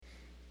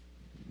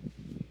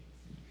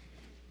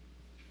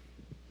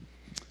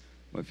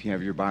If you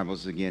have your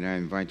Bibles again, I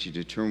invite you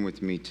to turn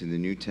with me to the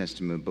New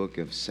Testament book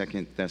of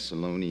 2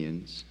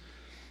 Thessalonians.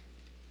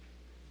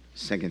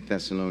 2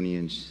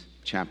 Thessalonians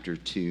chapter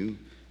 2.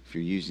 If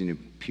you're using a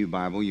Pew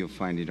Bible, you'll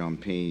find it on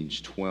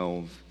page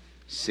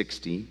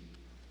 1260.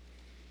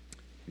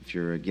 If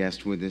you're a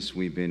guest with us,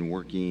 we've been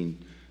working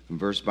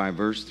verse by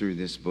verse through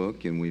this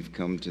book, and we've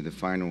come to the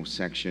final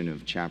section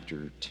of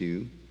chapter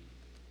 2.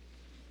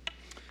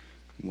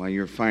 While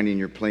you're finding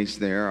your place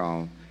there,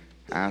 I'll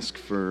ask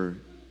for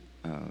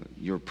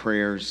your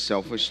prayers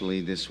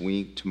selfishly this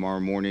week. Tomorrow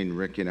morning,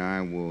 Rick and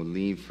I will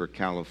leave for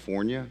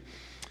California,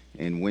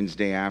 and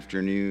Wednesday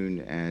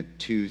afternoon at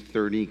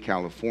 2:30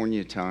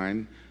 California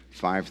time,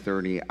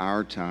 5:30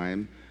 our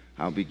time,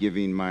 I'll be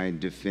giving my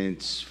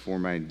defense for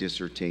my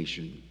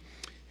dissertation.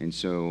 And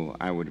so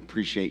I would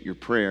appreciate your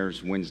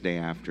prayers Wednesday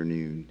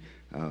afternoon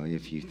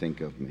if you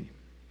think of me.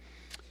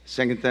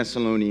 2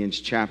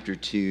 Thessalonians chapter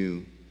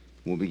 2,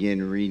 we'll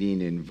begin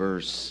reading in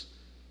verse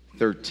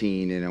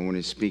 13, and I want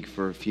to speak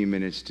for a few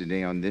minutes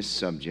today on this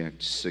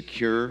subject: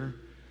 secure,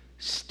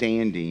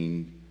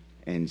 standing,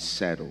 and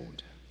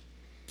settled.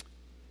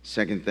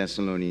 2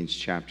 Thessalonians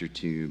chapter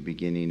 2,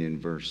 beginning in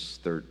verse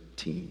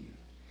 13.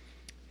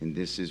 And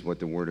this is what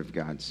the Word of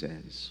God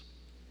says.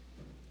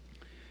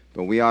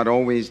 But we ought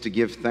always to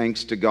give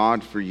thanks to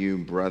God for you,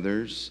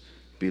 brothers,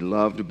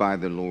 beloved by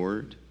the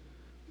Lord,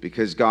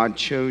 because God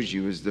chose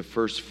you as the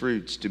first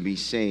fruits to be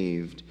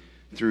saved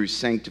through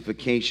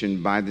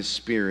sanctification by the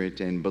Spirit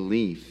and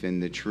belief in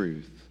the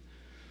truth.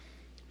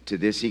 To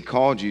this he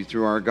called you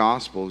through our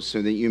gospel, so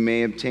that you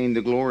may obtain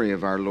the glory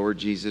of our Lord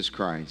Jesus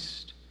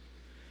Christ.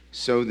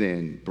 So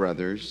then,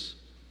 brothers,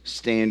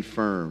 stand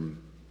firm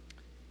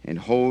and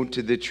hold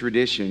to the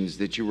traditions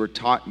that you were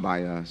taught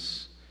by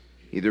us,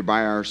 either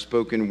by our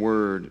spoken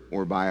word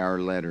or by our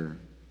letter.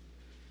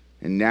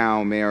 And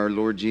now may our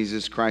Lord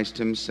Jesus Christ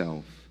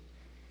himself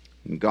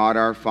and God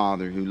our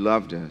Father, who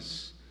loved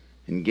us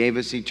and gave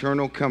us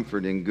eternal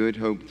comfort and good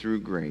hope through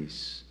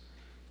grace,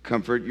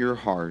 comfort your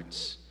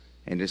hearts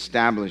and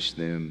establish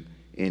them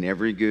in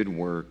every good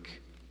work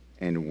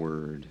and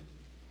word.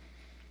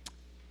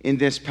 In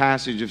this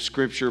passage of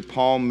Scripture,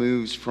 Paul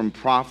moves from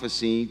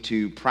prophecy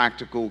to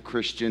practical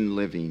Christian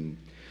living.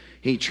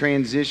 He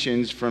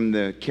transitions from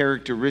the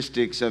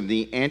characteristics of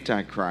the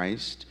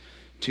Antichrist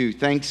to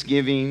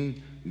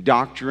thanksgiving,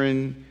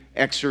 doctrine,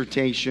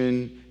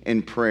 exhortation,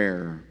 and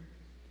prayer.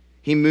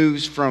 He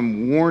moves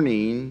from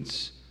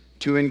warnings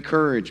to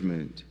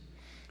encouragement,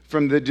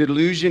 from the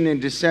delusion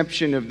and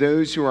deception of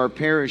those who are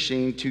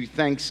perishing to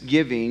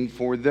thanksgiving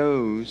for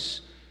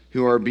those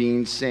who are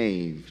being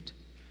saved.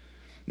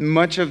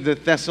 Much of the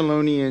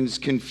Thessalonians'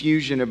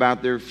 confusion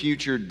about their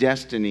future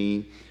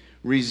destiny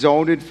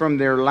resulted from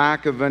their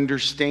lack of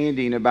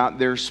understanding about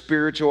their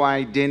spiritual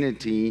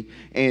identity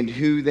and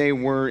who they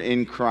were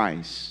in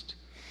Christ.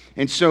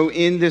 And so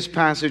in this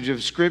passage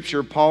of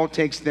Scripture, Paul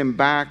takes them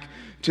back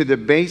to the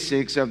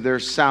basics of their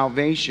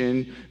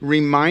salvation,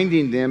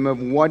 reminding them of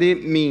what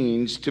it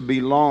means to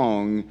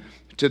belong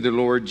to the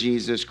Lord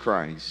Jesus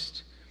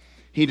Christ.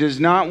 He does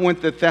not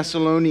want the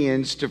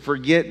Thessalonians to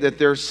forget that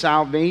their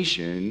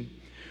salvation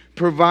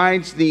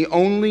provides the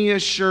only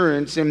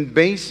assurance and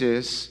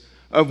basis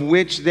of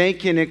which they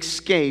can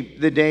escape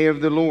the day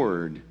of the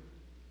Lord.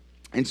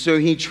 And so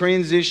he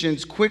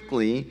transitions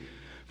quickly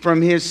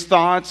from his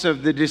thoughts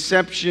of the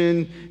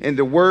deception and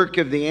the work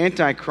of the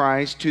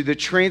Antichrist to the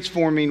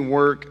transforming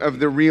work of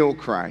the real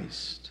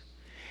Christ.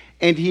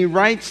 And he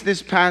writes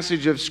this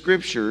passage of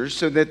Scripture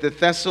so that the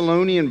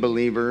Thessalonian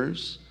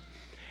believers,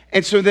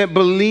 and so that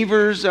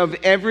believers of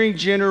every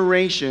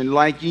generation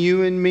like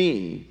you and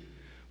me,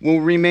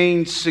 will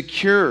remain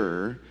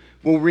secure,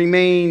 will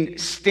remain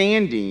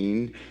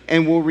standing,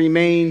 and will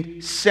remain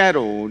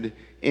settled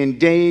in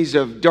days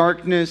of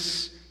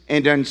darkness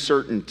and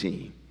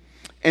uncertainty.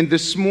 And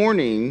this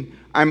morning,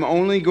 I'm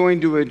only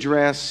going to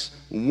address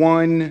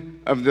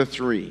one of the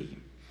three.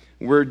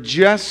 We're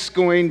just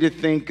going to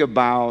think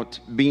about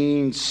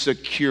being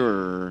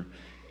secure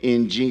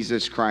in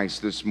Jesus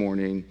Christ this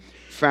morning,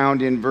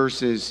 found in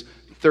verses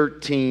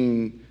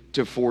 13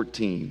 to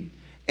 14.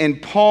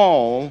 And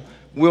Paul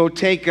will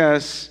take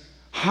us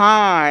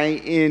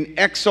high in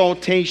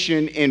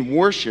exaltation and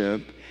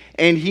worship,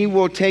 and he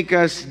will take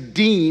us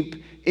deep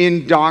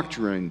in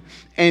doctrine.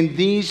 And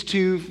these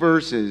two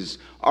verses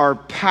are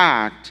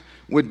packed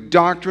with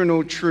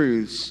doctrinal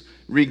truths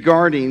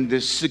regarding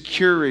the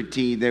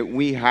security that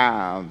we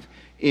have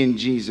in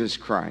Jesus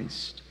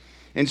Christ.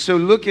 And so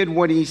look at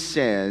what he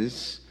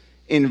says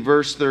in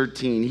verse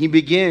 13. He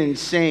begins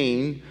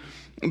saying,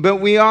 "But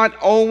we ought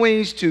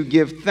always to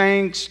give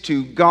thanks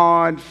to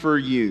God for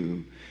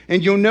you."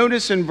 And you'll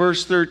notice in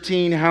verse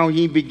 13 how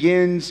he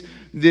begins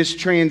this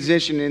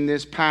transition in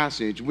this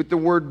passage with the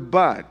word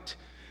 "but."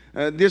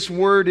 This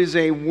word is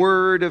a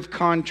word of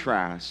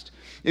contrast.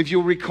 If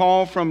you'll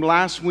recall from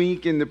last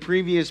week in the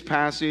previous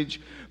passage,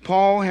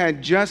 Paul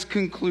had just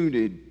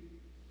concluded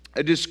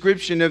a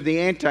description of the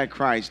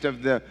Antichrist,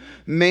 of the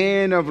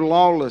man of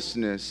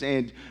lawlessness,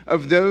 and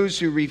of those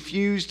who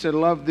refused to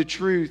love the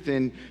truth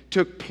and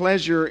took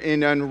pleasure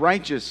in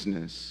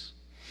unrighteousness.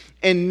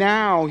 And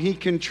now he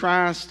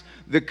contrasts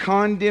the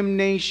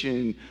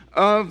condemnation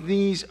of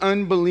these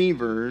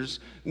unbelievers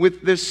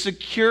with the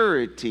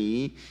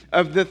security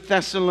of the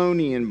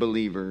Thessalonian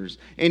believers.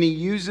 And he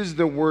uses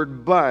the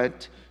word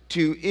but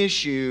to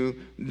issue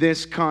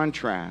this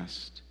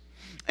contrast.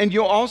 And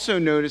you'll also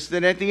notice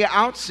that at the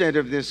outset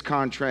of this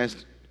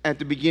contrast, at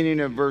the beginning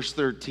of verse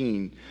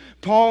 13,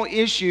 Paul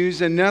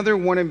issues another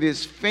one of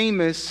his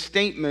famous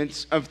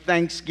statements of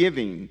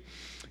thanksgiving.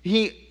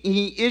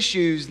 He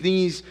issues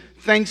these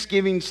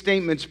thanksgiving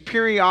statements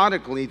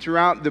periodically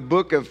throughout the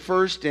book of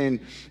 1st and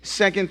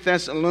 2nd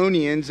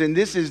Thessalonians, and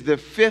this is the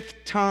 5th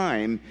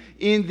time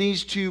in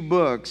these two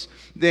books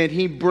that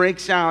he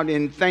breaks out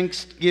in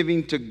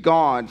thanksgiving to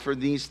God for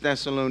these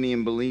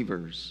Thessalonian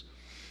believers.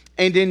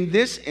 And in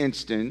this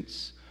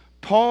instance,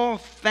 Paul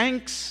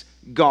thanks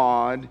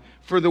God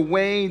for the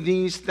way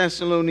these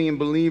Thessalonian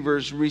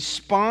believers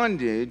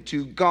responded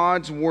to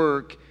God's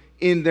work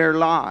in their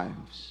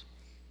lives.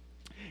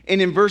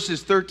 And in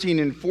verses 13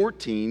 and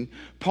 14,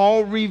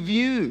 Paul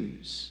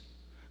reviews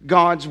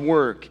God's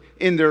work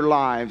in their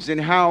lives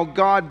and how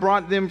God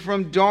brought them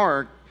from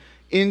dark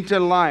into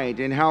light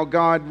and how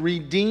God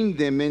redeemed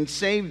them and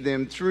saved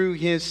them through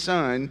his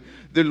Son,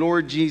 the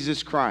Lord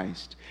Jesus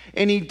Christ.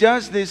 And he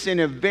does this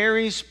in a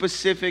very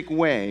specific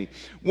way.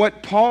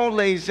 What Paul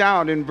lays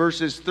out in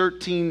verses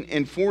 13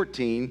 and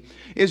 14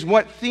 is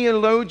what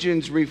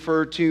theologians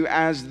refer to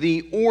as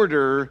the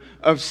order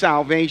of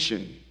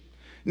salvation.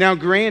 Now,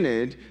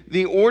 granted,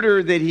 the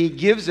order that he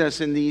gives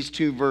us in these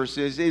two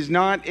verses is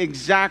not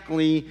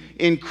exactly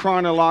in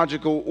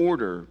chronological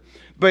order,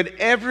 but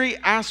every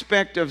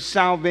aspect of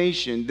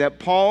salvation that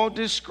Paul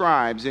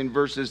describes in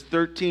verses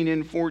 13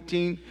 and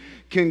 14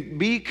 can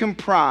be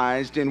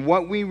comprised in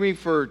what we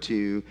refer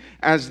to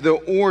as the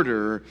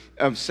order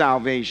of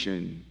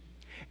salvation.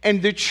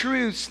 And the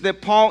truths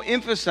that Paul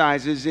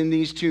emphasizes in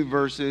these two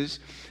verses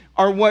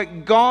are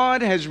what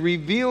God has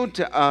revealed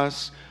to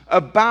us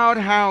about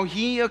how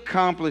he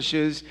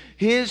accomplishes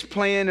his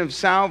plan of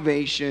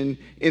salvation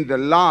in the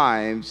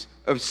lives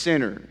of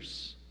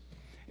sinners.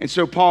 And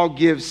so Paul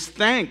gives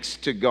thanks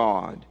to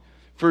God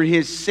for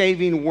his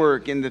saving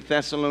work in the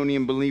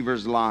Thessalonian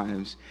believers'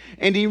 lives.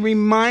 And he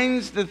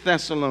reminds the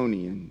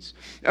Thessalonians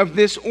of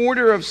this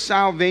order of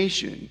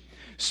salvation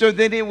so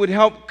that it would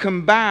help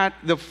combat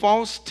the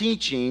false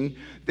teaching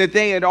that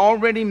they had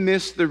already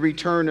missed the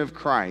return of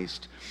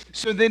Christ,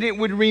 so that it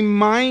would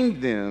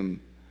remind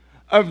them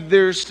of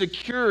their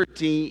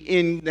security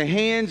in the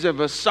hands of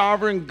a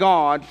sovereign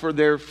God for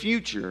their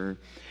future,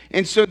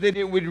 and so that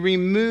it would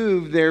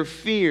remove their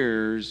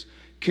fears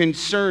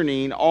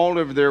concerning all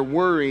of their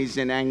worries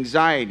and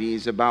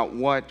anxieties about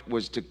what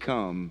was to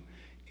come.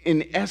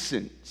 In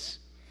essence,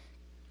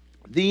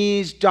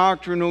 these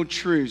doctrinal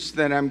truths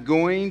that I'm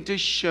going to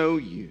show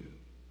you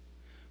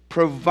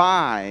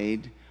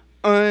provide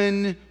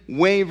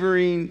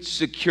unwavering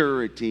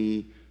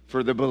security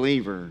for the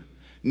believer,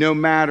 no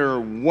matter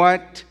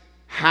what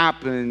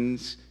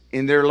happens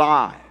in their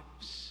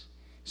lives.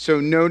 So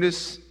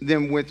notice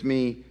them with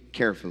me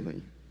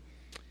carefully.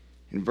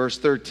 In verse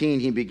 13,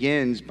 he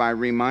begins by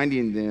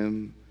reminding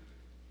them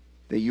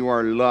that you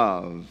are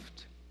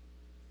loved.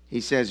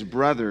 He says,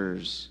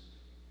 brothers,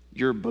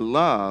 you're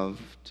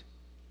beloved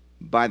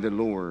by the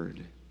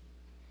Lord.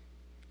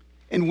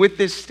 And with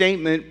this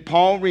statement,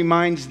 Paul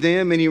reminds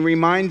them and he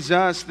reminds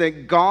us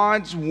that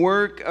God's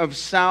work of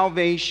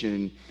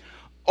salvation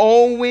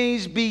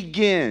always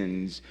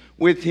begins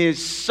with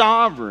his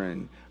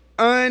sovereign,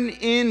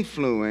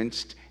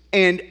 uninfluenced,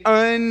 and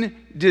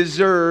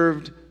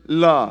undeserved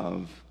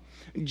love.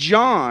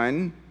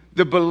 John,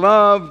 the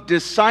beloved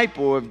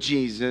disciple of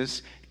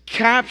Jesus,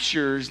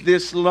 captures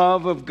this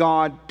love of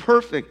God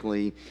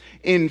perfectly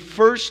in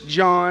 1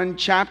 John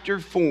chapter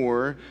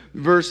 4,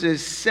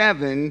 verses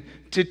 7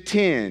 to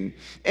 10.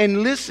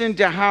 And listen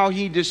to how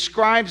he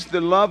describes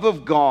the love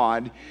of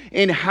God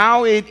and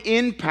how it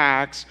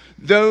impacts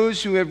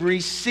those who have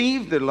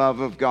received the love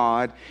of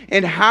God,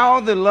 and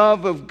how the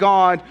love of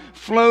God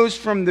flows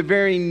from the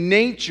very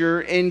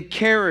nature and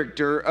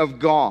character of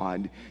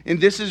God.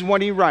 And this is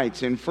what he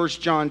writes in 1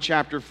 John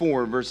chapter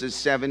 4, verses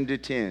 7 to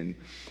 10.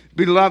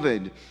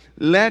 Beloved,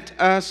 let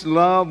us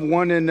love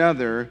one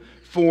another,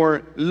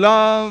 for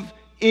love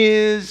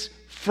is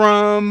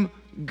from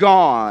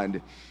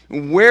God.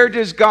 Where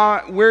does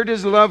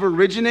love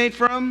originate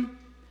from?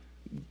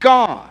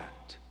 God.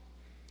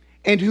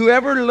 And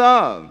whoever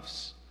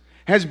loves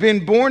has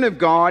been born of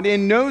God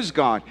and knows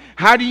God.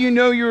 How do you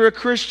know you're a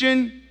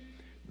Christian?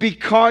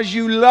 Because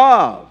you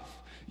love.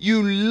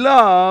 You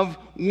love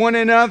one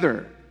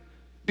another.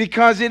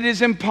 Because it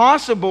is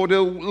impossible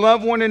to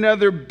love one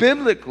another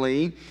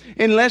biblically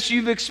unless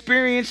you've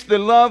experienced the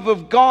love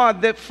of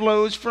God that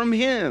flows from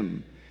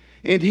him,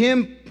 and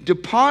him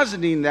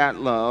depositing that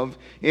love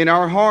in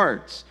our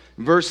hearts.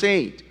 Verse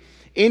 8,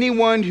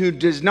 anyone who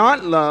does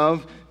not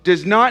love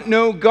does not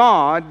know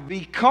God,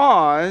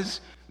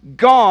 because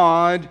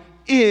God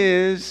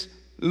is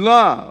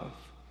love.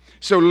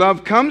 So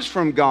love comes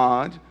from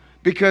God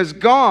because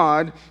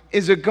God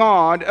is a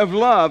God of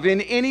love.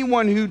 And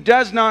anyone who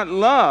does not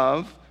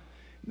love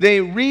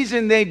The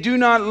reason they do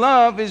not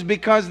love is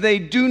because they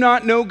do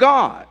not know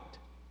God.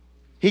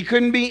 He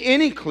couldn't be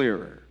any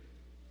clearer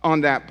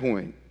on that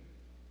point.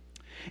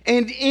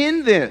 And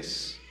in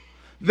this,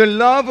 the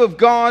love of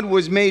God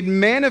was made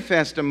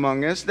manifest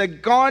among us,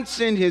 that God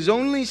sent his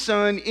only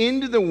Son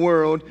into the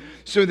world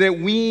so that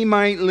we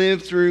might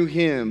live through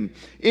him.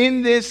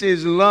 In this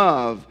is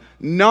love,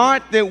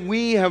 not that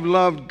we have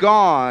loved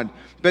God,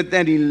 but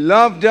that he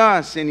loved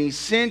us and he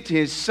sent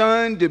his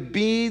Son to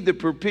be the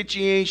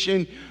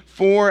propitiation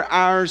for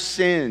our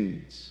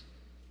sins.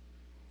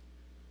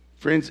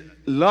 Friends,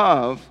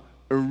 love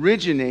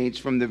originates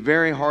from the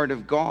very heart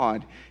of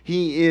God.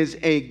 He is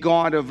a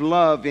God of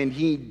love, and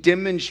he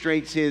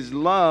demonstrates his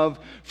love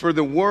for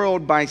the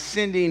world by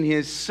sending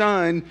his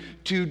Son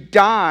to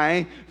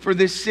die for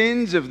the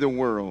sins of the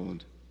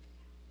world.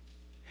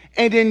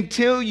 And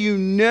until you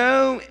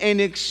know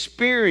and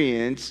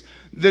experience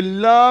the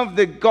love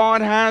that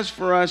God has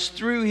for us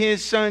through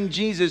his Son,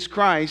 Jesus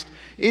Christ,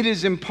 it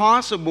is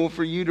impossible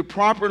for you to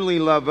properly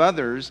love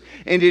others,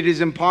 and it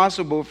is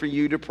impossible for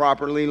you to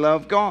properly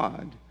love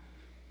God.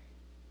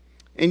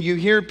 And you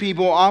hear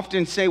people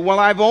often say, well,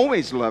 I've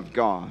always loved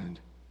God.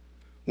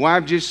 Well,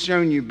 I've just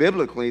shown you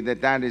biblically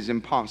that that is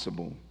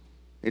impossible.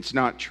 It's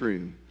not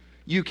true.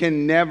 You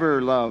can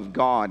never love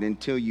God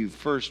until you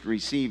first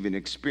receive and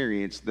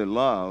experience the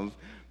love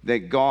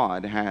that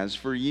God has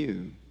for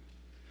you.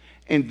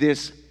 And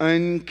this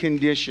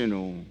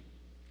unconditional,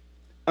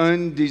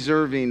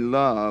 undeserving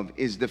love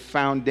is the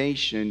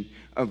foundation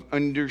of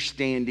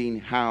understanding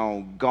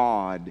how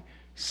God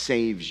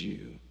saves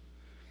you.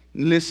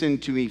 Listen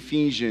to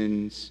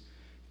Ephesians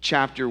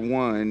chapter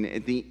 1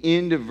 at the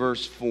end of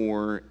verse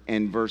 4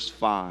 and verse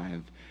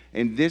 5.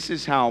 And this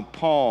is how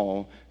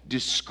Paul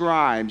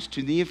describes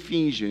to the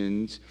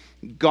Ephesians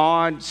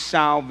God's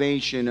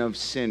salvation of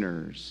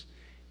sinners.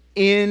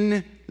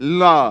 In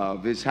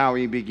love is how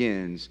he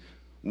begins.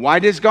 Why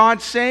does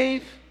God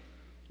save?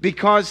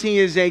 Because he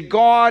is a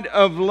God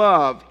of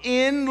love.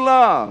 In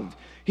love,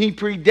 he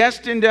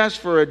predestined us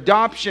for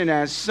adoption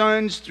as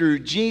sons through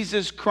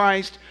Jesus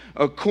Christ,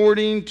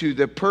 according to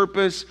the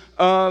purpose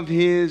of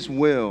his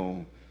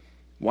will.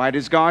 Why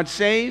does God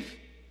save?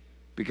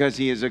 Because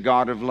he is a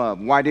God of love.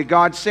 Why did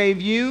God save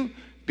you?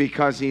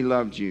 Because he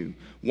loved you.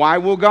 Why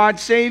will God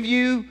save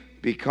you?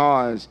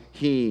 Because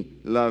he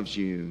loves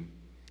you.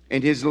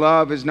 And his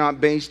love is not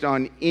based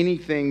on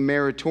anything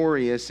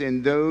meritorious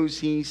in those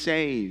he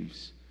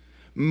saves.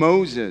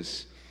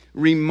 Moses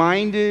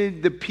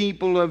reminded the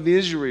people of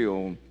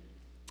Israel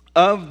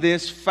of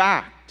this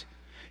fact.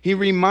 He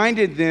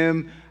reminded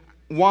them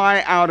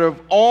why out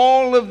of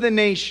all of the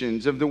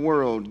nations of the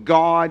world,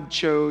 God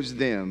chose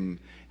them.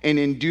 And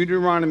in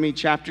Deuteronomy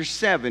chapter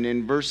 7,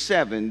 in verse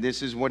 7,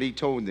 this is what he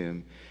told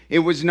them. It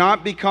was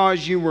not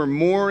because you were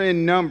more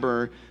in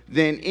number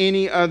than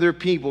any other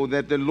people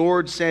that the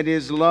Lord set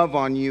his love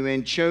on you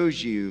and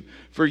chose you,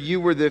 for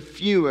you were the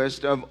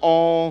fewest of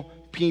all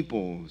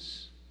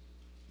peoples.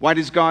 Why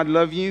does God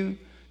love you?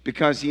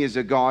 Because he is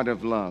a God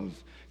of love.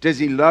 Does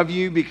he love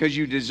you because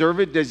you deserve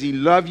it? Does he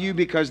love you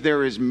because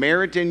there is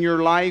merit in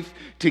your life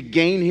to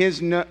gain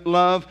his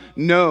love?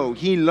 No,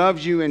 he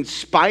loves you in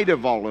spite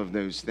of all of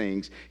those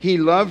things. He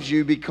loves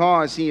you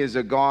because he is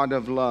a God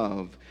of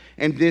love.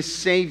 And this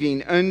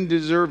saving,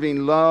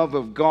 undeserving love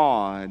of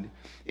God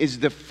is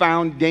the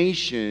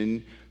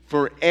foundation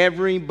for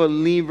every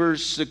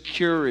believer's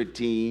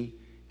security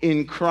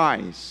in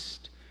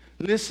Christ.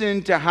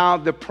 Listen to how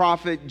the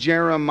prophet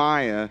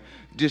Jeremiah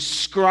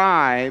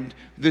described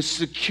the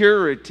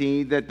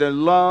security that the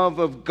love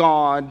of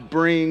God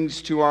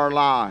brings to our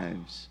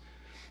lives.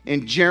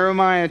 In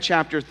Jeremiah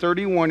chapter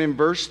 31 and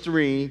verse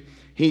 3,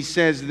 he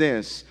says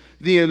this,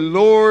 the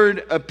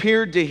Lord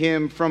appeared to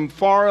him from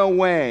far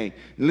away.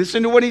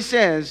 Listen to what he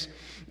says.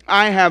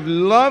 I have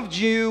loved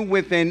you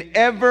with an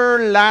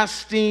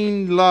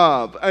everlasting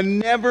love, a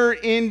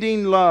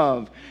never-ending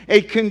love,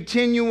 a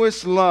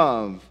continuous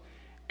love.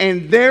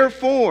 And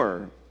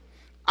therefore,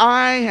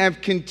 I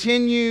have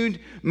continued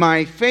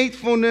my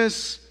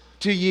faithfulness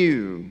to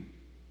you.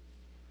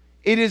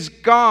 It is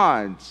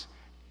God's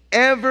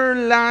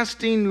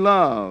everlasting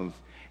love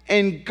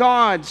and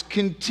God's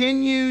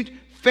continued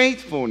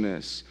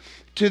faithfulness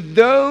to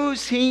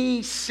those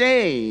he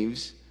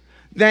saves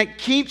that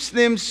keeps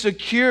them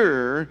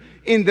secure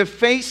in the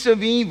face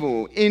of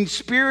evil, in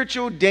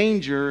spiritual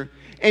danger,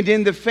 and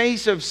in the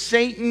face of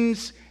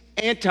Satan's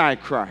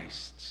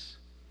antichrists.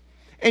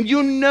 And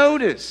you'll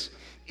notice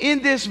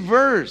in this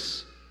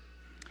verse,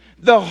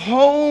 the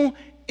whole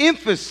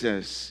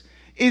emphasis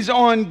is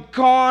on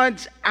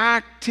God's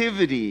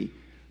activity.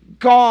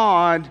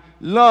 God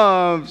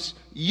loves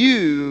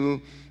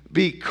you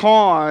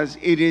because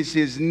it is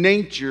his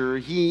nature.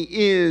 He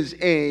is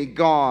a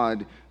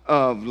God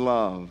of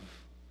love.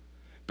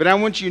 But I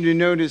want you to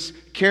notice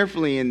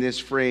carefully in this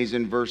phrase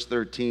in verse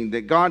 13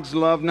 that God's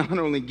love not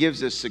only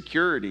gives us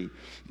security.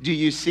 Do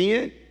you see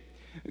it?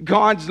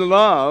 God's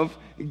love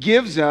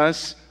gives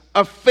us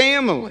a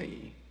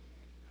family.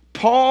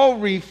 Paul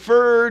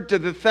referred to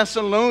the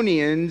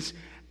Thessalonians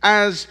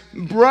as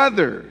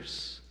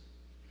brothers.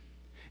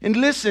 And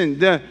listen,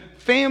 the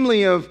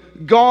family of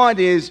God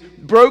is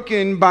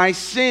broken by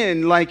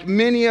sin like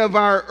many of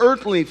our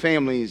earthly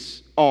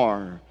families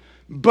are.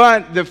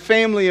 But the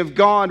family of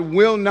God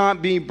will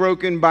not be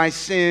broken by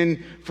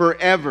sin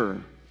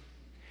forever.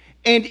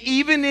 And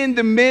even in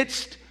the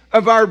midst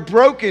of our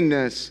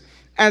brokenness,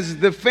 as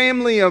the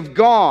family of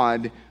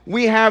God,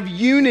 we have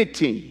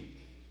unity.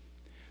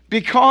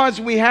 Because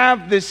we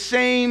have the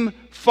same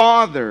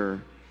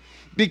Father,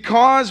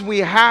 because we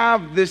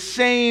have the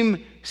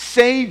same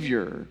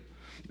Savior,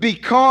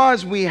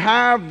 because we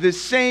have the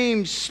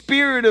same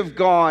Spirit of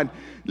God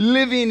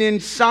living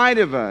inside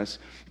of us,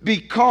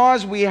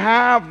 because we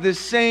have the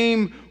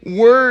same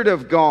Word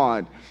of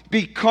God,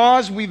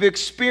 because we've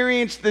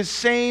experienced the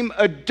same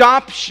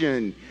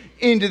adoption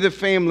into the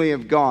family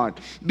of God,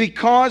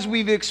 because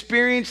we've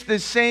experienced the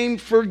same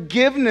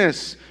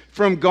forgiveness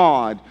from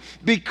God,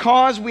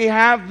 because we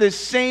have the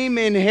same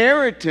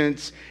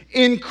inheritance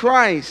in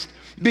Christ,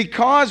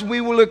 because we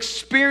will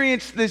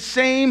experience the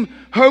same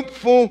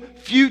hopeful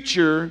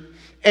future,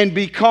 and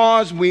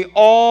because we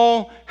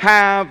all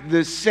have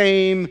the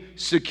same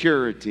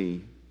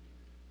security.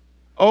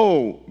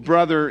 Oh,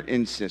 brother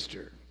and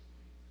sister,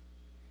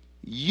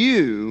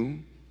 you,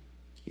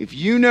 if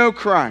you know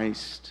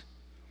Christ,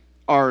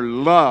 are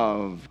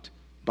loved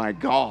by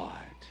God,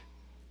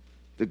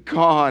 the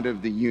God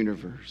of the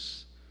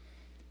universe.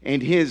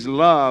 And His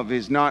love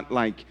is not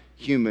like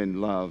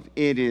human love.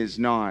 It is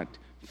not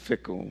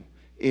fickle.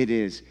 It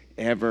is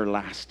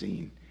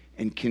everlasting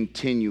and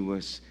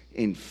continuous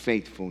in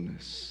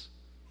faithfulness.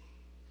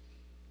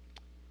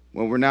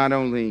 Well, we're not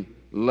only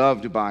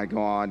loved by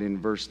God in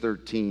verse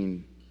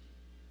 13,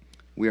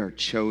 we are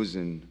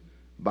chosen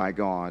by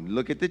God.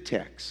 Look at the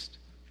text.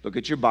 Look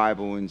at your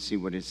Bible and see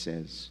what it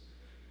says.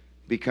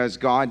 Because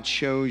God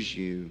chose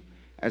you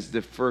as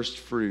the first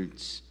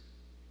fruits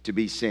to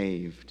be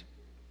saved.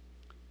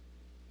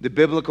 The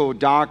biblical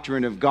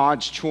doctrine of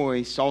God's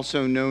choice,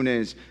 also known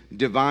as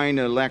divine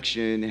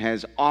election,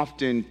 has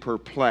often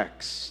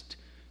perplexed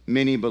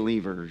many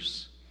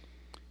believers.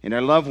 And I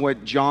love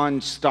what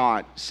John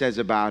Stott says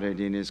about it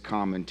in his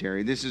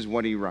commentary. This is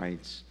what he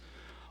writes.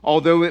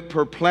 Although it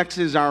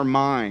perplexes our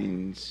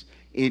minds,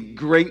 it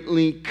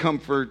greatly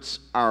comforts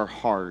our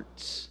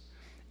hearts,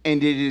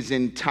 and it is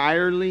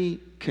entirely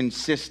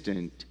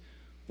consistent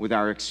with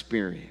our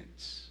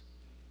experience.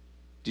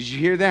 Did you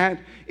hear that?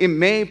 It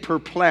may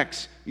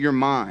perplex your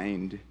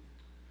mind,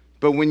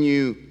 but when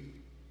you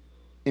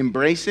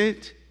embrace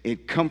it,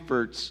 it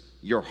comforts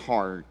your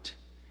heart,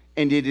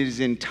 and it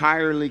is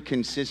entirely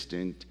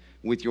consistent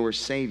with your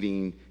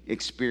saving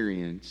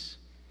experience.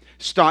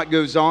 Stott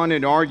goes on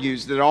and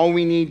argues that all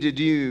we need to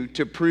do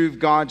to prove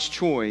God's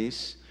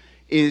choice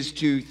is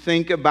to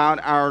think about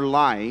our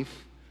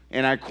life,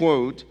 and I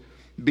quote,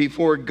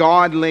 before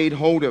God laid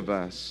hold of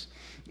us,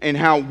 and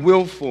how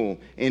willful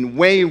and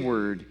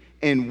wayward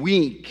and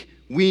weak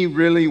we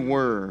really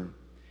were.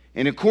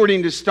 And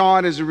according to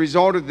Stott, as a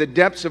result of the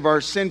depths of our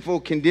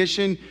sinful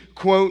condition,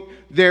 quote,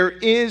 there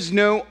is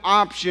no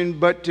option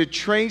but to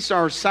trace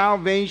our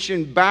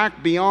salvation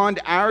back beyond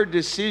our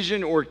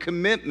decision or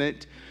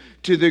commitment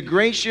to the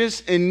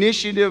gracious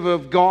initiative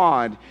of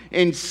God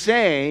and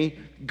say,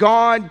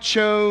 God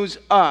chose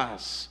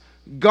us.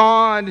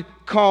 God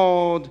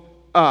called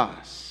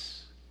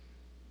us.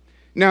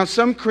 Now,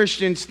 some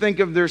Christians think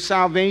of their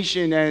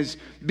salvation as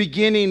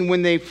beginning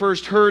when they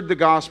first heard the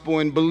gospel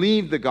and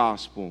believed the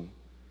gospel.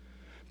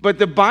 But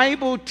the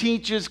Bible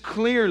teaches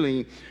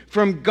clearly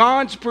from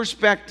God's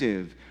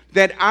perspective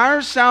that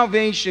our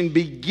salvation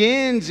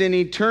begins in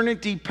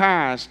eternity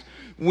past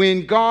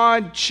when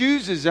God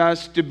chooses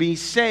us to be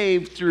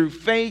saved through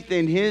faith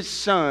in His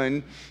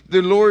Son,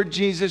 the Lord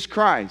Jesus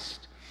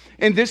Christ.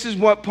 And this is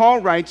what Paul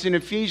writes in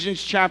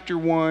Ephesians chapter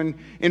 1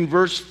 in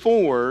verse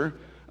 4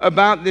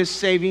 about this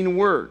saving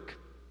work.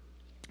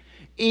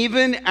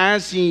 Even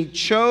as He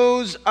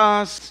chose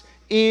us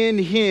in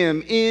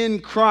Him, in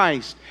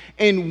Christ.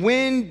 And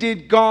when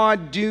did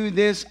God do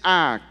this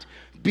act?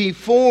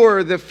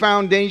 Before the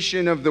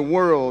foundation of the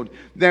world,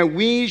 that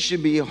we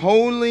should be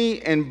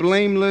holy and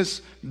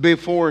blameless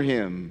before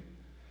Him.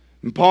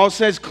 And Paul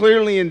says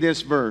clearly in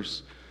this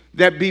verse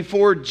that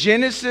before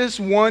Genesis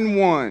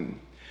 1:1,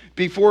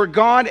 before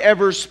God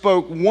ever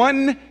spoke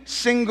one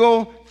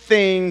single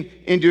thing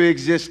into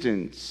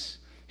existence,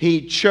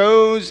 He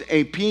chose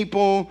a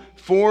people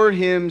for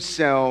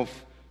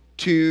Himself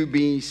to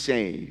be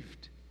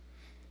saved.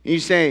 And you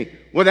say,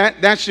 well,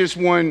 that's just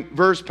one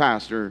verse,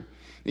 Pastor.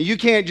 You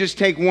can't just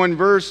take one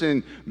verse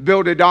and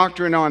build a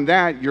doctrine on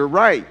that. You're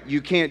right.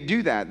 You can't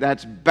do that.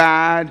 That's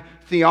bad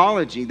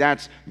theology.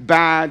 That's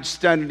bad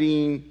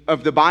studying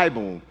of the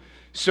Bible.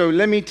 So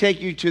let me take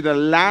you to the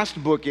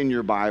last book in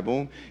your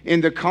Bible in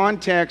the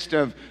context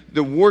of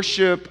the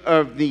worship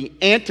of the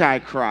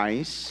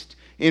Antichrist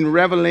in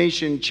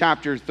Revelation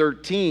chapter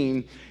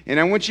 13. And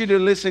I want you to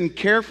listen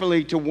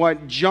carefully to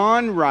what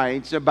John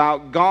writes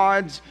about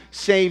God's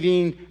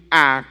saving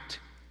act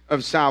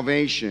of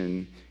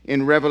salvation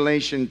in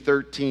Revelation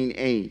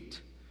 13:8.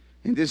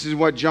 And this is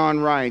what John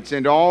writes,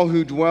 and all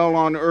who dwell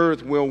on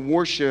earth will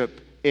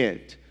worship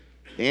it.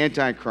 the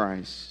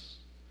Antichrist.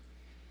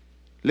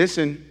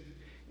 Listen,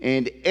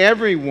 and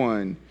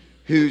everyone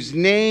whose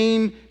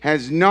name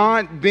has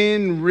not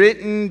been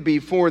written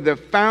before the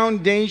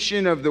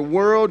foundation of the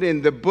world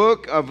in the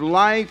book of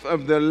life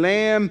of the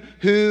Lamb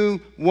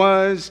who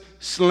was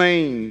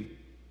slain.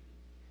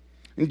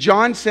 And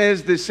John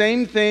says the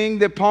same thing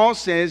that Paul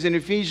says in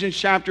Ephesians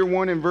chapter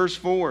 1 and verse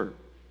 4.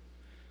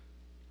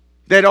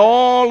 That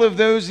all of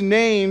those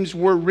names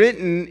were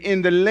written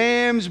in the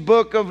Lamb's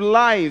book of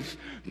life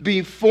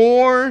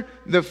before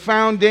the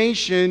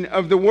foundation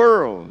of the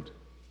world.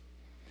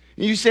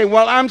 And you say,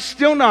 well, I'm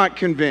still not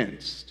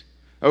convinced.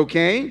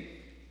 Okay?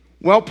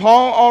 Well,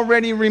 Paul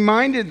already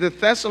reminded the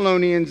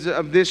Thessalonians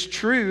of this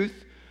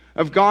truth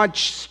of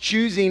God's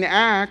choosing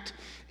act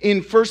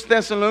in 1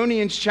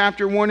 Thessalonians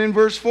chapter 1 and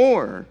verse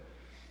 4.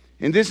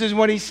 And this is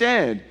what he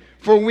said.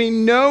 For we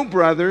know,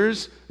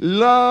 brothers,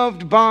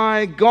 loved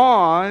by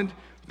God,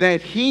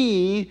 that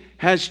he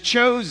has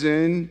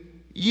chosen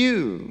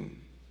you.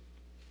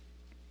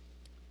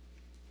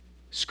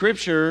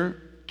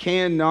 Scripture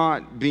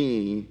cannot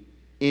be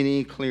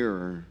any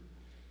clearer.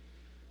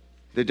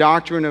 The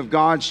doctrine of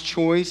God's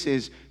choice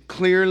is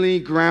clearly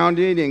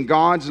grounded in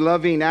God's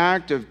loving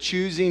act of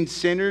choosing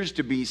sinners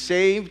to be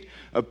saved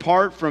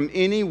apart from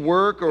any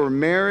work or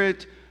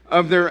merit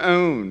of their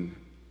own.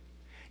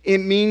 It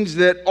means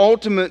that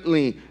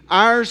ultimately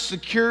our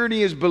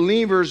security as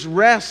believers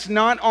rests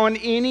not on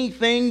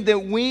anything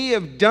that we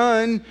have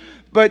done,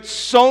 but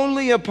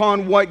solely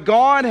upon what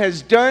God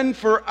has done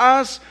for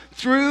us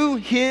through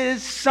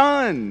His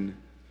Son.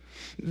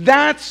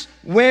 That's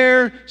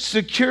where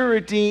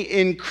security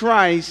in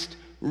Christ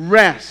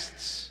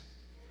rests.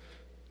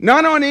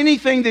 Not on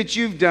anything that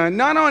you've done,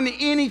 not on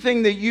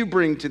anything that you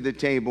bring to the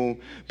table,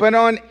 but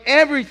on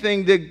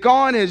everything that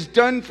God has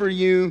done for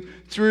you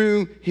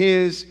through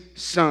His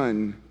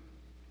Son.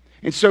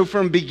 And so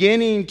from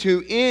beginning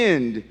to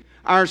end,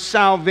 our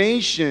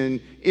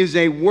salvation is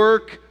a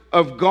work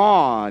of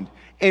God.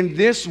 And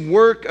this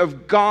work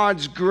of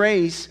God's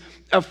grace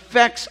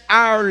affects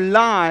our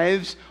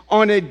lives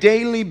on a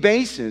daily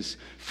basis.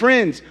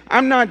 Friends,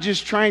 I'm not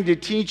just trying to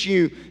teach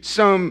you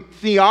some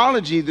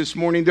theology this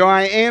morning, though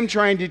I am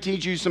trying to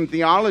teach you some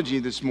theology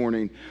this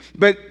morning.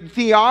 But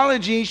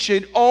theology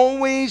should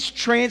always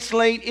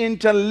translate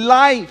into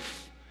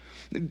life.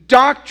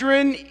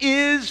 Doctrine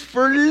is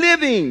for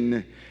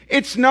living.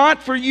 It's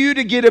not for you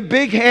to get a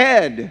big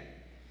head.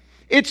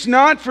 It's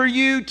not for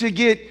you to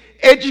get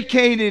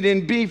educated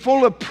and be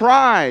full of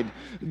pride.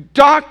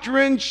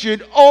 Doctrine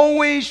should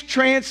always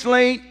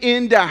translate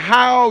into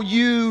how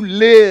you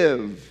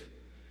live.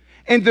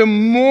 And the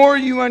more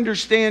you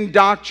understand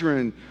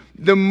doctrine,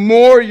 the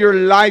more your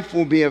life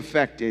will be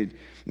affected.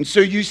 And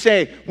so you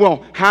say,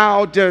 well,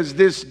 how does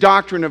this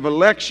doctrine of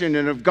election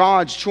and of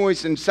God's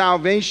choice and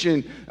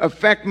salvation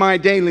affect my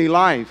daily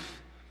life?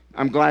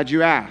 I'm glad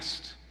you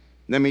asked.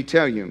 Let me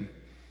tell you.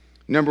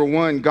 Number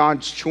one,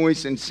 God's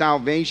choice and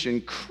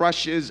salvation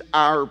crushes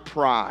our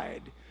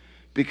pride,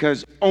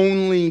 because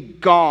only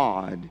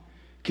God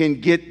can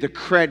get the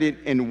credit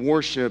and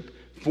worship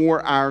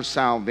for our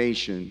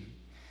salvation.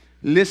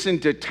 Listen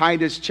to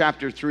Titus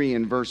chapter 3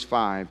 and verse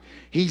 5.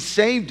 He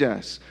saved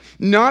us,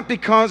 not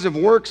because of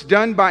works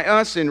done by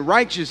us in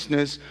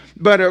righteousness,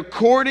 but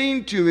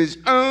according to His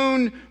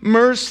own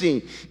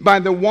mercy, by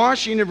the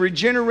washing of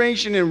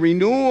regeneration and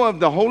renewal of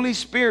the Holy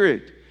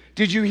Spirit.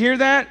 Did you hear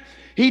that?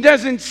 He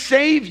doesn't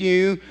save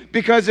you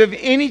because of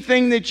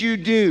anything that you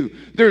do.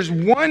 There's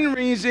one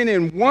reason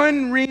and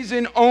one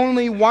reason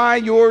only why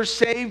you're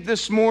saved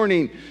this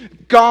morning.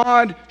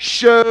 God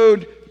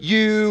showed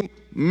you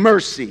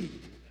mercy.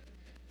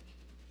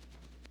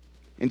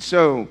 And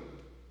so,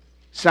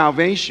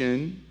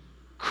 salvation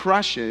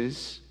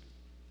crushes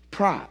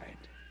pride.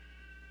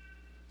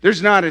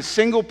 There's not a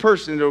single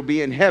person that will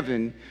be in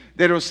heaven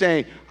that will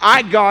say,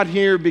 I got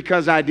here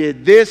because I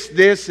did this,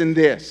 this, and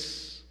this.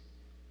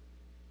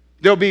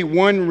 There'll be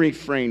one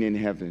refrain in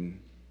heaven.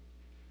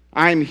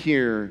 I'm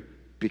here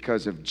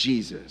because of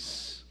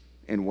Jesus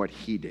and what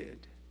He did.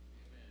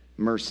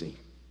 Mercy.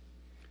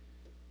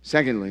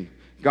 Secondly,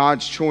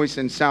 God's choice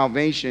and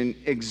salvation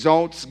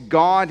exalts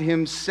God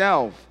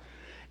Himself,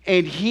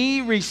 and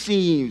He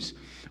receives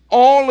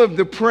all of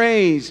the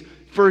praise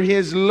for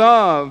His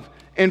love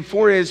and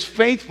for His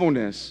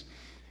faithfulness.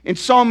 In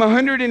Psalm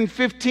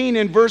 115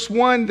 and verse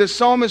 1, the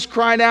psalmist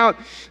cried out,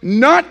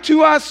 not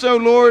to us, O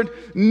Lord,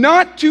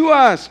 not to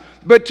us,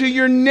 but to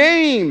your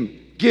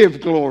name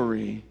give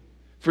glory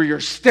for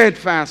your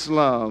steadfast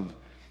love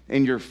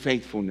and your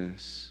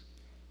faithfulness.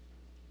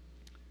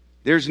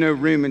 There's no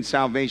room in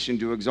salvation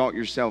to exalt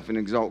yourself and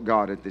exalt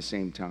God at the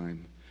same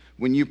time.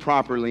 When you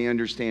properly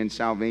understand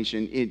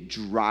salvation, it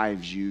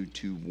drives you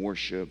to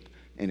worship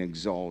and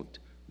exalt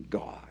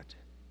God.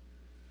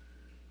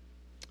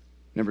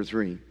 Number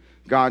 3,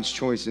 God's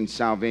choice in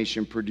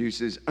salvation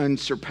produces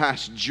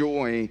unsurpassed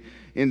joy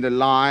in the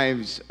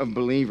lives of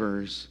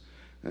believers.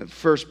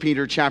 1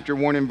 Peter chapter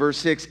 1 and verse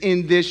 6,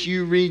 in this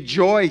you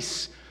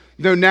rejoice,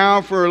 Though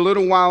now for a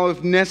little while,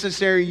 if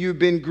necessary, you've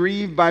been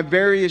grieved by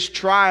various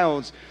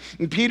trials.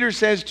 And Peter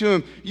says to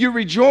him, you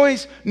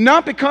rejoice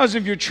not because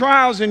of your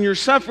trials and your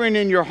suffering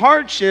and your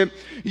hardship.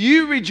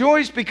 You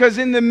rejoice because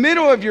in the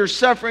middle of your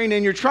suffering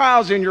and your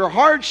trials and your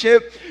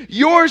hardship,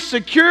 you're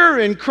secure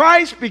in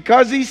Christ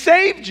because He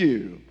saved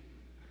you.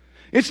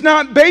 It's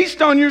not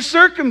based on your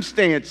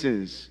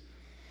circumstances.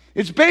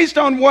 It's based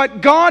on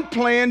what God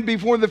planned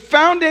before the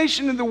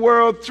foundation of the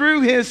world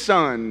through His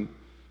Son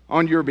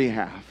on your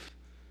behalf.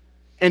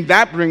 And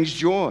that brings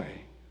joy.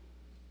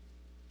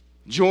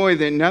 Joy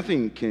that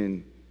nothing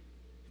can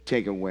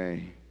take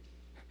away.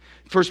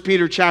 1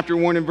 Peter chapter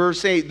 1 and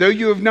verse 8, though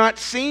you have not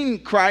seen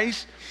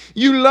Christ,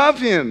 you love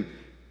Him.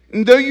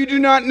 And though you do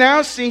not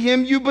now see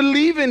Him, you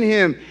believe in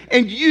Him.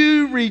 And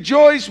you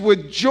rejoice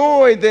with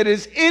joy that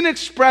is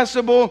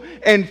inexpressible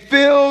and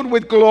filled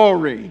with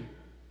glory.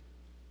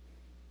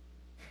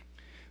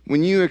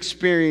 When you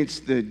experience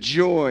the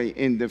joy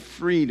and the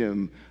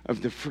freedom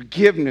of the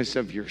forgiveness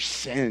of your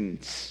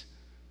sins,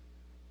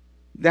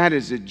 that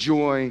is a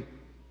joy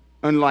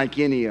unlike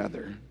any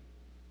other.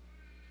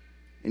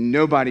 And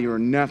nobody or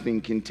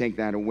nothing can take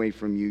that away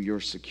from you. You're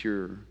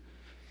secure.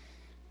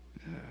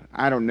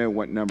 I don't know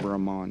what number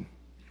I'm on.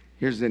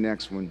 Here's the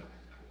next one.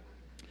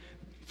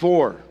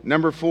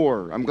 Number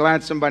 4. I'm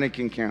glad somebody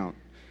can count,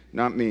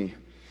 not me.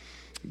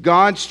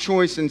 God's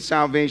choice in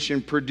salvation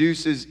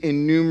produces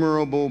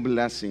innumerable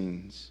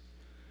blessings.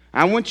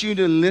 I want you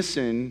to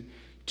listen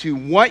to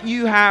what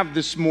you have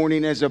this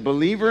morning as a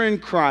believer in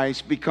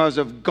Christ because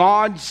of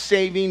God's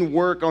saving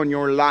work on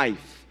your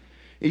life.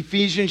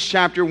 Ephesians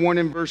chapter 1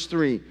 and verse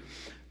 3.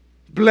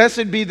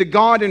 Blessed be the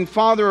God and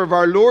Father of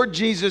our Lord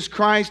Jesus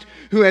Christ,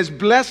 who has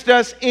blessed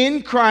us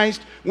in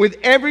Christ with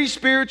every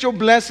spiritual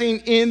blessing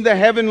in the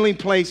heavenly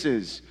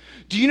places.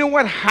 Do you know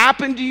what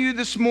happened to you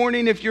this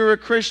morning if you're a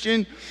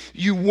Christian?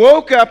 You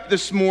woke up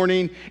this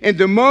morning, and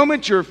the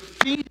moment your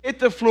feet hit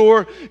the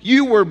floor,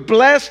 you were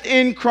blessed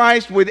in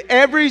Christ with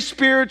every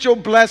spiritual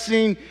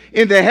blessing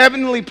in the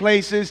heavenly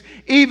places,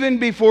 even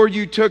before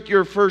you took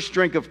your first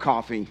drink of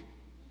coffee.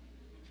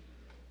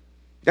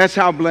 That's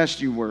how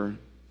blessed you were.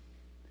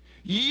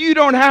 You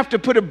don't have to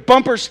put a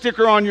bumper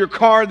sticker on your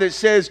car that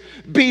says,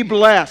 be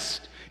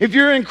blessed. If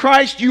you're in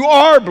Christ, you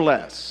are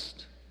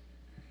blessed.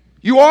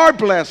 You are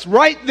blessed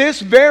right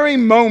this very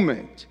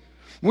moment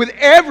with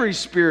every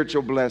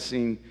spiritual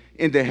blessing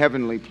in the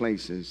heavenly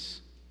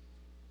places.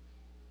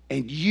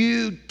 And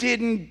you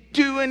didn't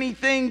do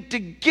anything to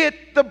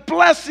get the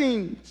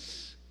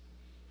blessings.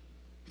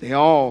 They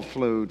all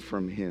flowed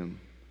from Him.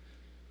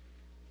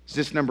 Is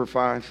this number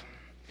 5?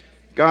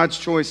 God's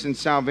choice in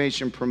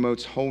salvation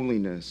promotes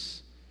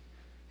holiness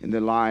in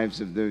the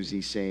lives of those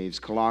He saves.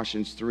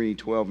 Colossians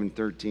 3:12 and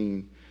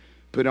 13.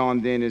 Put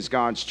on then as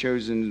God's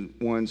chosen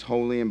ones,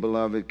 holy and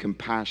beloved,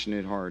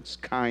 compassionate hearts,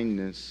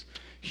 kindness,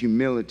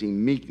 humility,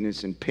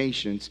 meekness, and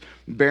patience,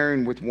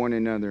 bearing with one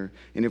another.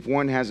 And if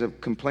one has a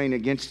complaint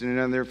against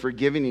another,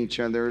 forgiving each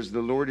other as the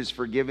Lord has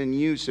forgiven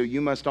you, so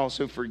you must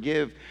also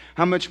forgive.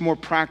 How much more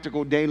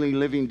practical daily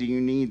living do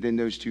you need than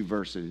those 2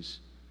 verses?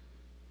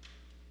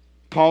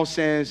 Paul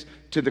says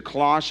to the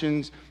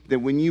Colossians that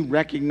when you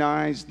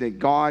recognize that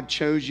God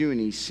chose you and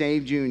He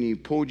saved you and He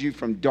pulled you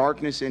from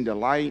darkness into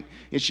light,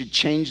 it should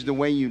change the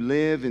way you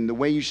live and the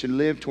way you should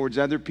live towards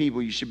other people.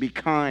 You should be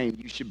kind.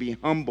 You should be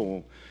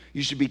humble.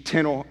 You should be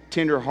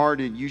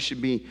tender-hearted. You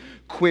should be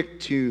quick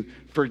to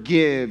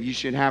forgive. You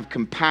should have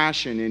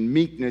compassion and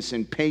meekness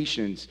and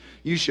patience.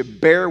 You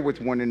should bear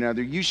with one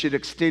another. You should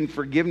extend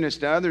forgiveness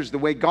to others the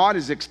way God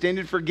has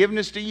extended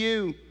forgiveness to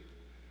you.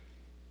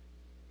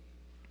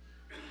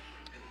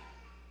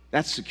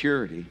 That's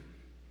security.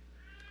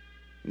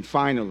 And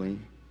finally,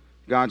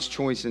 God's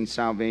choice in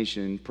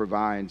salvation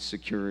provides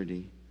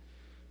security.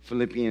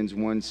 Philippians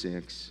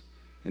 1:6.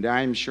 And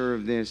I am sure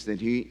of this, that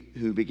He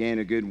who began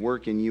a good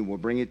work in you will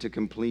bring it to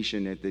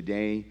completion at the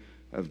day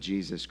of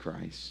Jesus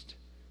Christ.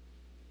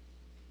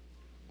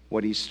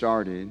 What He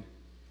started,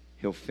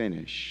 He'll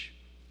finish.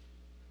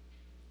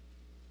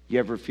 You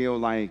ever feel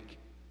like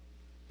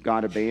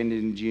God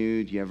abandoned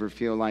you? Do you ever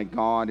feel like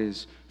God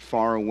is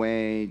far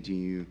away? Do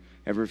you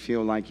ever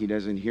feel like He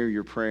doesn't hear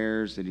your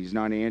prayers, that He's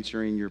not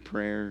answering your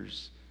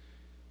prayers?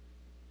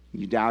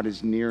 You doubt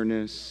His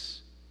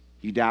nearness.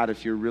 You doubt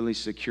if you're really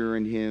secure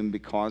in Him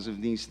because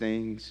of these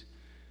things.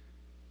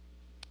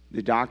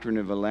 The doctrine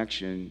of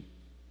election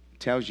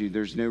tells you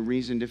there's no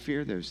reason to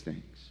fear those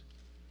things.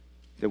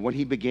 That what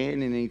He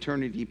began in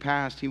eternity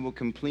past, He will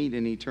complete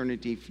in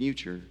eternity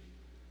future.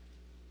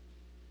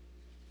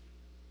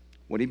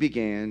 What He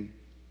began,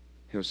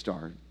 He'll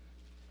start.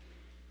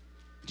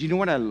 Do you know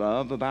what I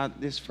love about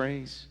this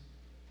phrase?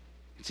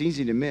 It's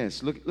easy to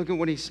miss. Look at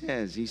what he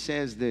says. He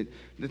says that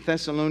the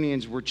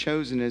Thessalonians were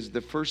chosen as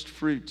the first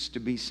fruits to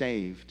be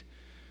saved.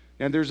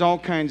 Now, there's all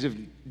kinds of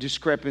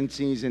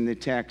discrepancies in the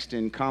text,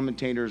 and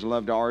commentators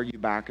love to argue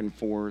back and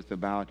forth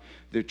about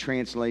the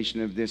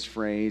translation of this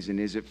phrase, and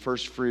is it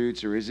first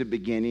fruits, or is it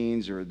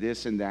beginnings, or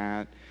this and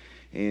that.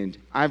 And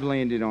I've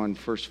landed on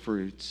first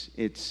fruits.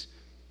 It's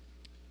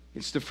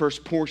It's the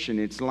first portion.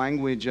 It's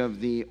language of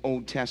the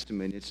Old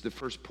Testament. It's the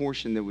first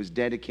portion that was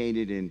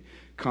dedicated and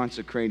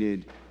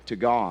consecrated to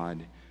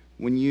God.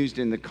 When used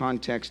in the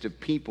context of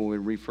people, it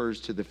refers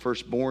to the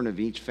firstborn of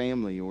each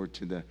family or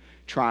to the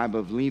tribe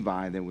of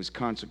Levi that was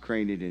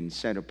consecrated and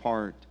set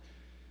apart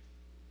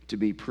to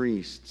be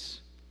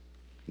priests.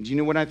 Do you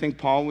know what I think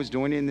Paul was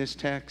doing in this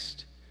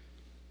text?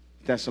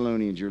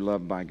 Thessalonians, you're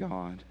loved by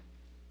God.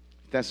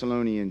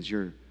 Thessalonians,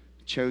 you're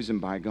chosen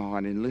by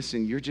God. And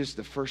listen, you're just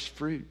the first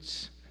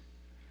fruits.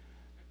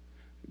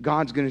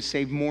 God's going to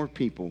save more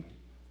people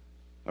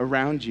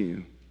around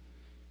you.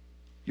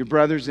 Your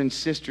brothers and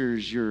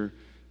sisters, your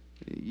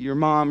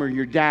mom or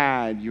your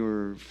dad,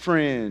 your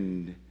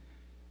friend.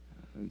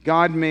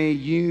 God may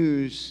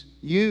use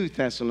you,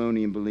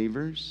 Thessalonian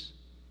believers,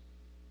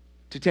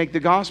 to take the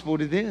gospel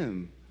to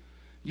them.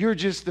 You're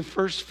just the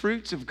first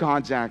fruits of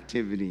God's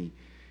activity.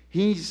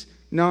 He's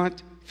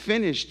not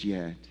finished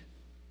yet.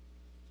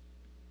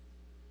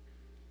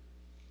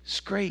 It's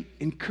great,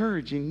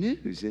 encouraging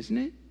news, isn't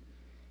it?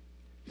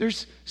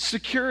 There's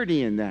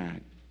security in that.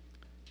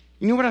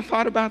 You know what I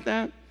thought about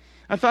that?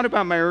 I thought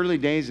about my early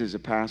days as a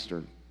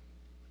pastor.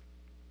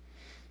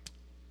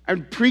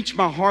 I'd preach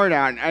my heart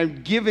out.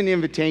 I'd give an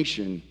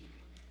invitation.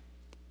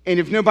 And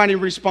if nobody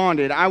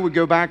responded, I would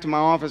go back to my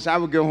office. I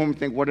would go home and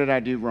think, what did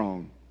I do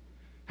wrong?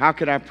 How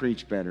could I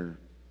preach better?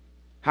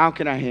 How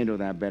could I handle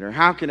that better?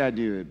 How could I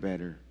do it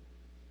better?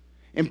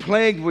 And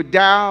plagued with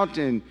doubt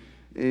and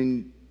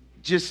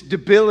just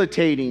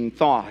debilitating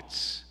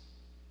thoughts.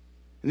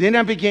 And then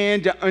I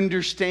began to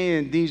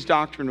understand these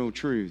doctrinal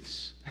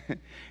truths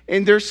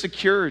and their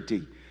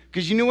security.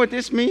 Because you know what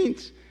this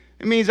means?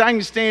 It means I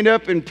can stand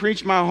up and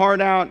preach my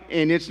heart out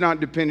and it's not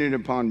dependent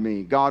upon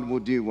me. God will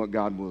do what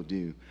God will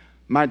do.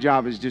 My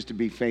job is just to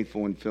be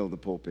faithful and fill the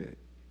pulpit.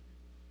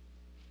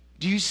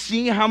 Do you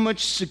see how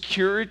much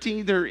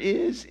security there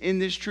is in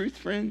this truth,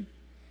 friend?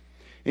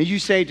 And you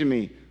say to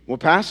me, well,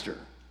 Pastor,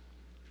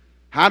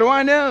 how do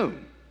I know?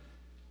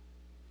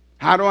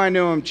 How do I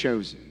know I'm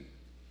chosen?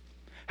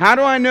 How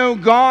do I know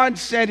God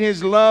set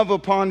his love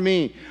upon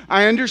me?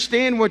 I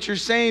understand what you're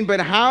saying, but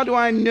how do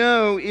I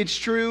know it's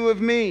true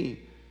of me?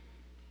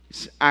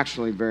 It's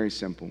actually very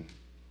simple.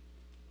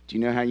 Do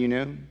you know how you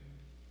know?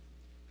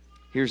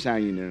 Here's how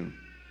you know.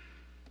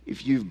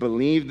 If you've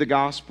believed the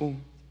gospel,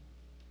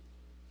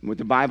 what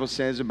the Bible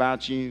says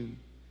about you,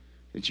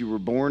 that you were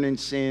born in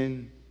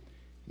sin,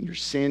 and your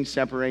sin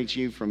separates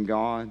you from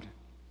God,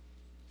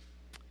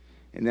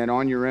 and that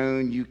on your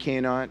own you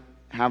cannot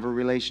have a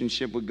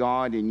relationship with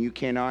God and you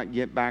cannot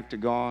get back to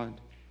God.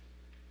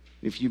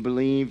 If you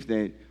believe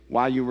that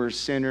while you were a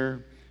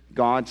sinner,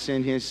 God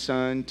sent his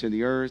Son to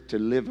the earth to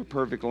live a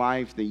perfect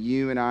life that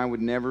you and I would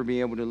never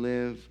be able to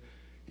live,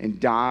 and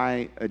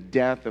die a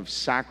death of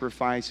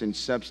sacrifice and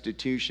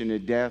substitution, a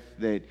death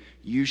that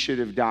you should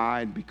have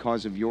died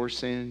because of your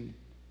sin.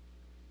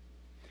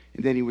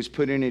 And then he was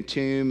put in a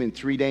tomb, and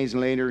 3 days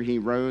later he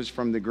rose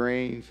from the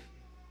grave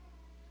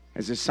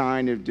as a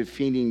sign of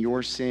defeating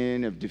your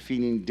sin, of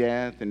defeating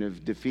death, and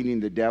of defeating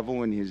the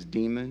devil and his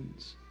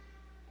demons.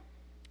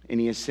 And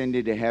he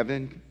ascended to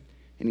heaven,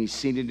 and he's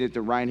seated at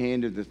the right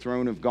hand of the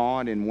throne of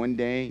God, and one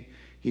day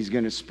he's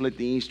going to split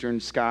the eastern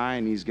sky,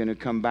 and he's going to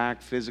come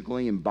back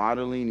physically and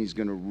bodily, and he's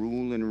going to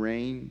rule and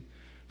reign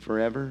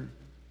forever.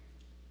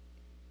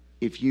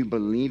 If you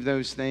believe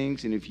those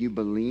things, and if you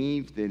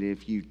believe that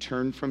if you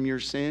turn from your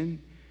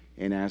sin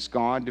and ask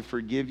God to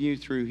forgive you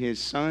through his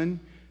Son,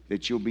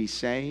 that you'll be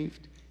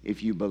saved,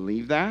 if you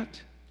believe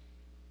that,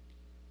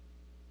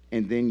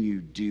 and then you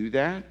do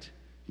that,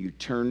 you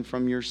turn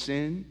from your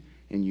sin,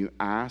 and you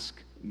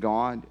ask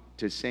God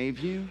to save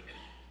you,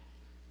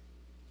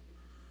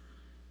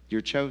 you're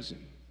chosen.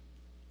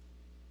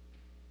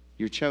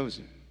 You're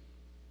chosen.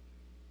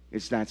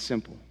 It's that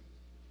simple.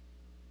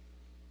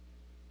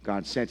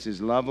 God sets his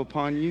love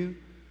upon you.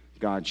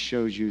 God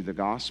shows you the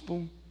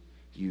gospel.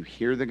 You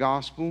hear the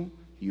gospel.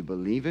 You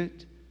believe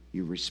it.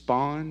 You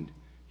respond.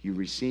 You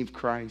receive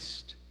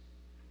Christ.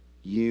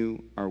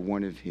 You are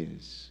one of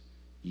his.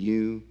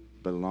 You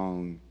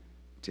belong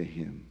to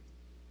him.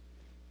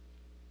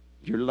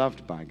 You're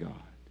loved by God.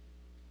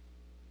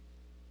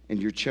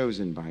 And you're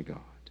chosen by God.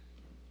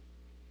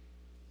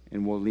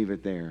 And we'll leave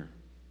it there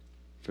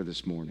for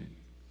this morning.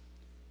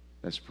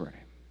 Let's pray.